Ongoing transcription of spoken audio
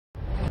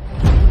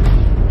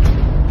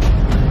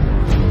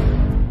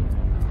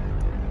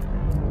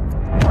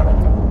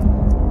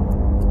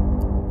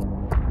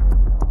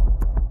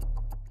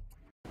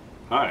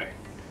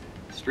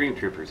Stream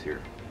Troopers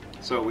here.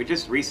 So we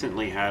just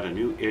recently had a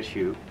new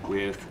issue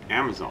with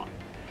Amazon,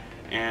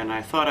 and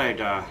I thought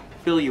I'd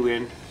fill you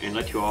in and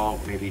let you all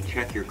maybe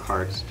check your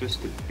carts just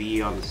to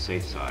be on the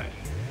safe side.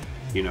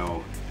 You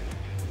know,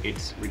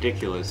 it's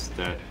ridiculous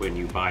that when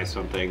you buy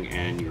something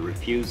and you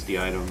refuse the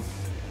item,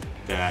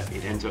 that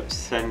it ends up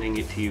sending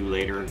it to you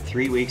later,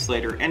 3 weeks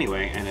later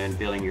anyway, and then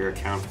billing your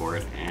account for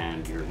it,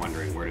 and you're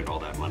wondering where did all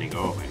that money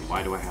go and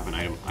why do I have an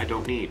item I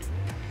don't need.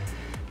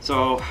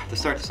 So to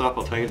start this off,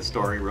 I'll tell you the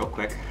story real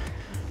quick.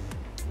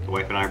 The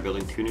wife and I are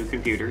building 2 new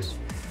computers,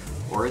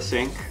 Aura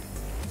Sync,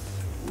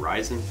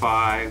 Ryzen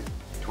 5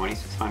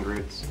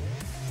 2600s,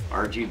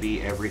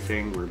 RGB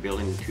everything. We're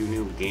building 2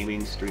 new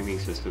gaming streaming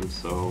systems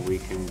so we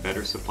can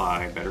better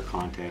supply better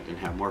content and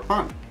have more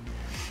fun.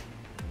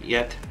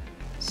 Yet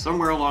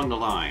somewhere along the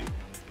line,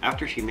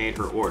 after she made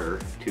her order,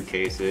 2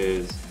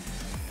 cases,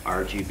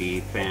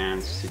 RGB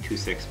fans, 2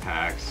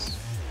 6-packs,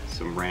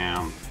 some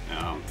RAM,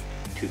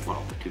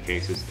 2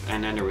 cases,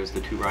 and then there was the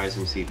 2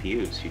 Ryzen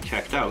CPUs. She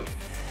checked out,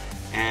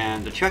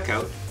 and the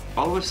checkout,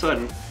 all of a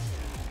sudden,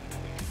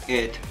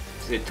 it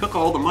took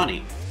all the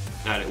money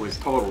that it was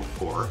totaled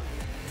for,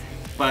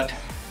 but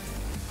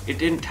it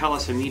didn't tell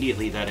us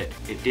immediately that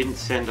it didn't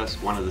send us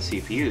one of the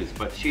CPUs.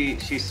 But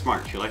she's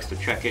smart. She likes to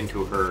check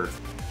into her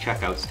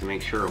checkouts to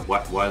make sure of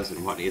what was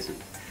and what isn't.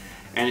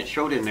 And it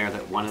showed in there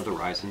that one of the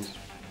Ryzens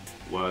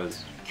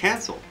was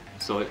canceled.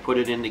 So it put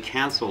it in the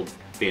canceled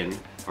bin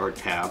or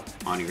tab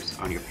on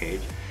your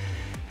page.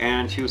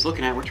 And she was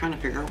looking at it, we're trying to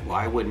figure out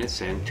why wouldn't it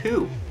send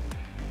 2?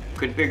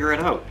 Couldn't figure it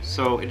out.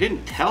 So it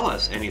didn't tell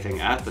us anything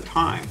at the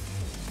time.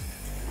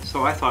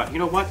 So I thought, you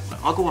know what,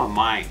 I'll go on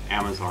my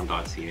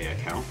Amazon.ca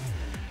account,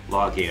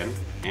 log in,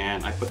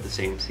 and I put the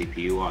same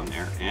CPU on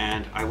there,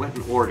 and I went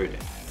and ordered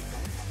it.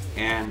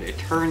 And it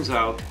turns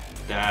out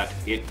that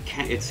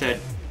it said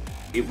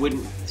it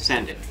wouldn't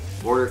send it.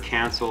 Order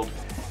canceled,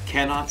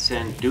 cannot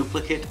send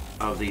duplicate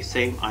of the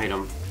same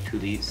item to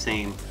the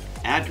same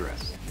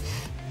address.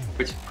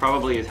 Which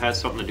probably it has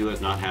something to do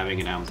with not having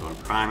an Amazon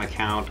Prime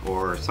account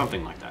or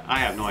something like that. I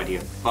have no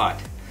idea, but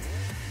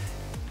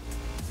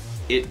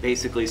it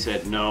basically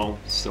said, no,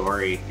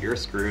 sorry, you're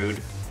screwed,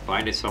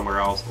 find it somewhere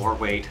else or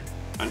wait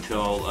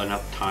until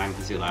enough time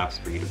has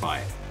elapsed for you to buy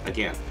it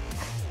again.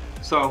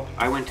 So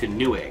I went to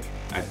Newegg.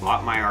 I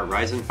bought my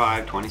Ryzen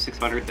 5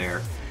 2600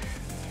 there.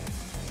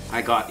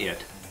 I got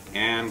it,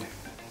 and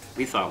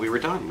we thought we were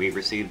done. We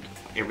received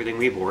everything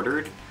we've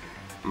ordered,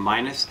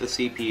 minus the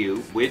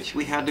CPU, which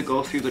we had to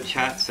go through the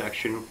chat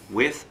section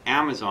with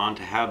Amazon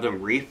to have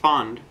them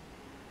refund,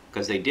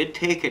 because they did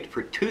take it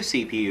for 2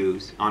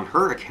 CPUs on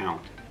her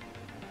account,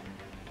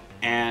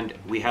 and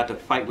we had to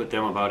fight with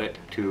them about it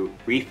to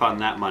refund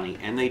that money,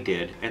 and they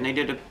did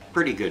a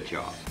pretty good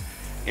job.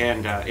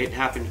 And it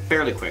happened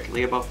fairly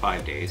quickly, about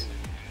 5 days,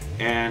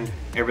 and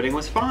everything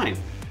was fine,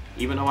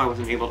 even though I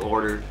wasn't able to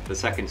order the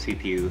second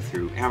CPU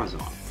through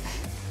Amazon.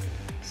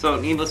 So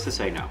needless to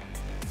say now,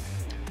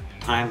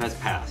 time has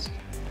passed.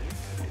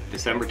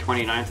 December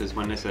 29th is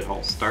when this had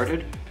all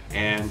started,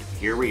 and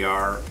here we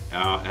are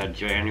at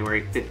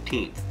January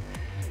 15th.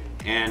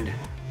 And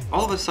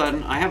all of a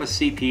sudden, I have a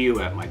CPU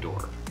at my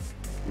door.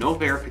 No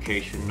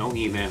verification, no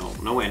email,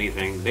 no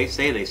anything. They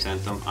say they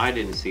sent them, I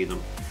didn't see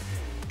them.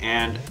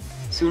 And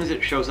as soon as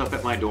it shows up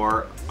at my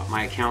door,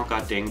 my account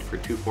got dinged for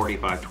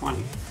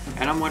 $245.20.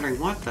 And I'm wondering,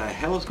 what the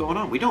hell is going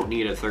on? We don't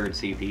need a 3rd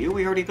CPU,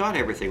 we already got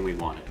everything we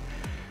wanted.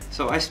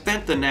 So I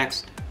spent the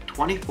next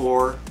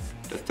 24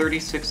 to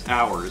 36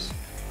 hours,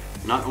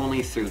 not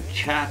only through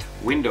chat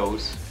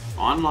windows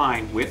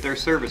online with their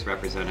service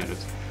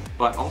representatives,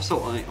 but also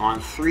on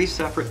 3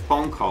 separate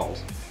phone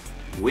calls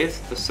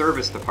with the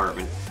service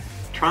department,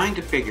 trying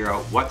to figure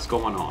out what's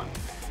going on.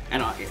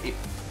 And a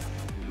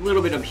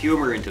little bit of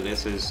humor into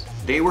this is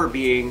they were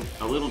being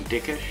a little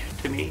dickish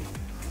to me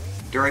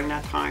during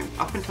that time,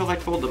 up until I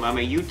told them I'm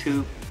a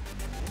YouTuber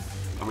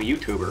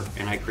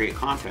and I create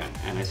content,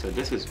 and I said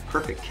this is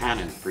perfect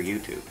canon for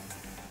YouTube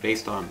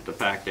based on the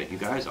fact that you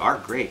guys are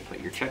great, but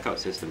your checkout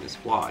system is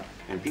flawed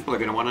and people are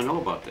going to want to know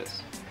about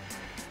this.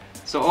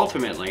 So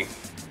ultimately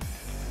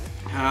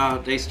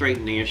they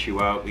straightened the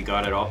issue out. We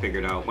got it all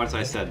figured out. Once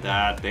I said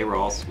that, they were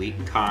all sweet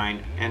and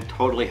kind and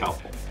totally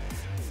helpful.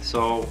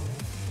 So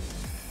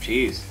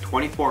geez,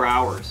 24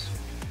 hours.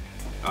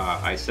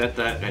 I said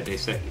that they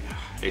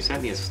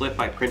sent me a slip.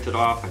 I printed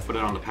off, I put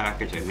it on the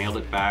package, I mailed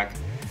it back.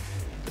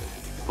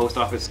 The post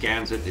office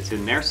scans it, it's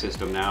in their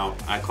system now.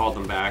 I called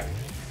them back,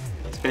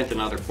 spent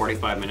another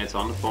 45 minutes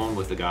on the phone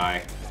with the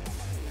guy,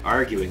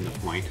 arguing the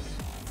point.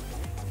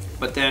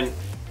 But then,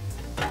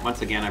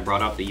 once again, I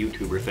brought up the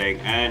YouTuber thing,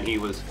 and he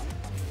was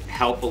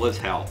helpful as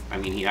hell. I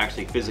mean, he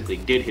actually physically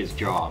did his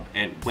job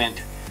and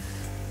went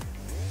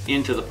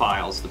into the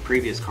files, the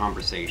previous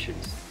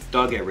conversations,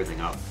 dug everything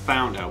up,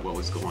 found out what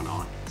was going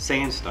on,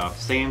 same stuff,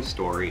 same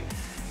story,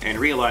 and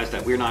realized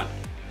that we're not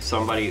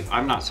somebody,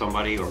 I'm not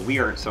somebody, or we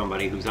aren't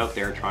somebody who's out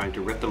there trying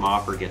to rip them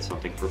off or get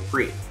something for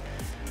free.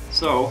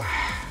 So,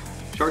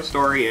 short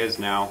story is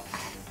now,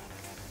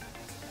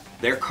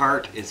 their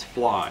cart is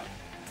flawed.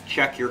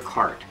 Check your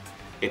cart.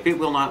 If it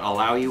will not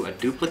allow you a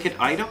duplicate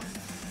item,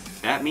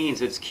 That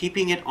means it's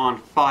keeping it on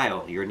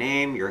file. Your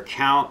name, your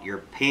account, your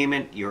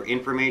payment, your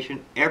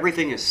information,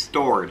 everything is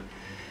stored.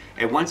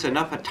 And once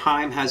enough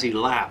time has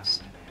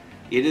elapsed,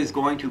 it is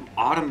going to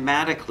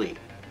automatically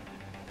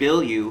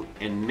bill you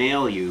and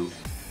mail you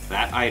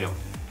that item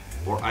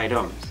or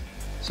items.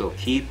 So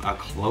keep a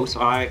close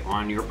eye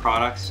on your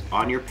products,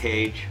 on your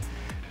page,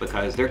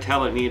 because they're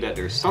telling me that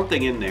there's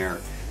something in there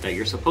that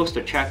you're supposed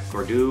to check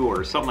or do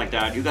or something like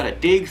that. You got to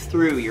dig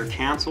through your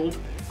canceled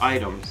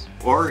items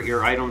or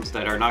your items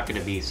that are not going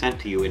to be sent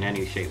to you in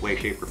any way,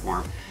 shape, or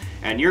form.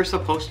 And you're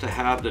supposed to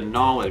have the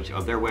knowledge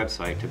of their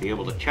website to be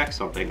able to check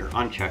something or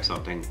uncheck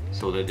something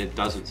so that it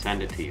doesn't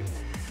send it to you.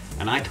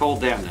 And I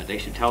told them that they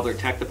should tell their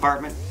tech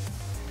department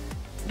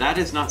that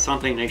is not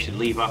something they should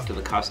leave up to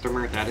the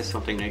customer. That is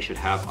something they should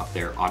have up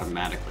there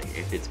automatically.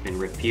 If it's been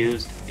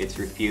refused, it's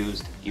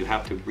refused. You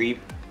have to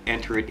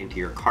re-enter it into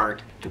your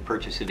cart to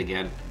purchase it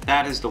again.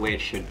 That is the way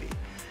it should be.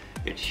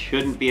 It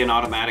shouldn't be an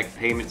automatic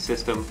payment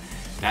system.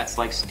 That's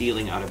like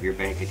stealing out of your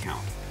bank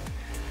account.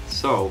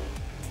 So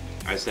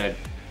I said,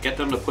 get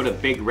them to put a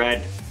big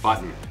red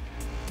button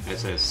that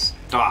says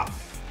stop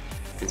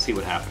and see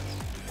what happens.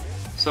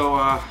 So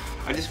I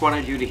just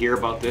wanted you to hear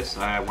about this.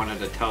 I wanted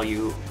to tell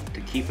you to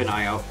keep an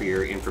eye out for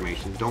your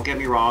information. Don't get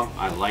me wrong,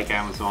 I like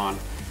Amazon.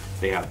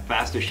 They have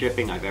fastest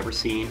shipping I've ever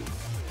seen.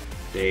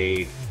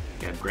 They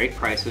have great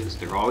prices.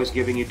 They're always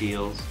giving you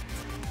deals.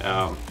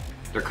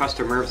 Their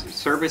customer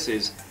service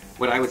is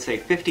what I would say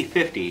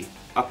 50-50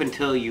 up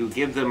until you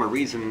give them a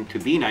reason to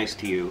be nice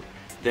to you.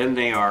 Then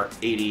they are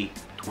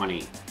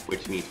 80-20,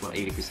 which means, well,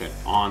 80%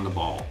 on the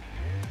ball.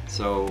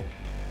 So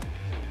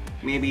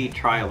maybe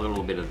try a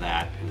little bit of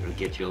that and it'll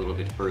get you a little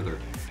bit further.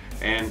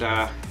 And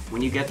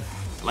when you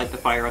light the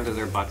fire under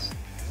their butts,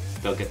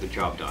 they'll get the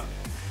job done.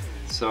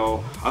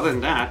 So other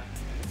than that,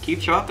 keep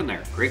shopping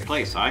there. Great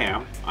place.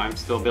 I'm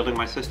still building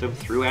my system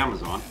through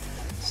Amazon.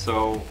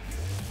 So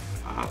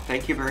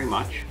thank you very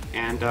much.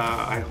 And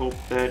I hope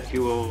that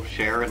you will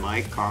share and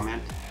like,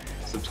 comment,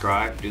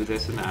 subscribe, do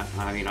this and that.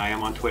 I mean, I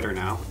am on Twitter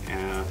now.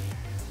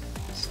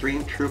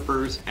 Stream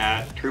Troopers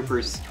at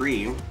Troopers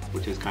Stream,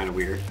 which is kind of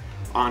weird,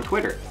 on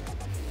Twitter.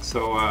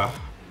 So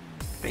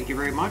thank you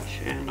very much,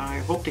 and I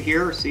hope to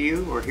hear or see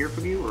you or hear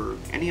from you or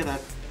any of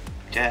that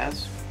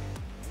jazz.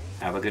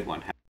 Have a good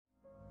one.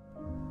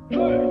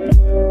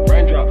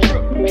 Raindrops.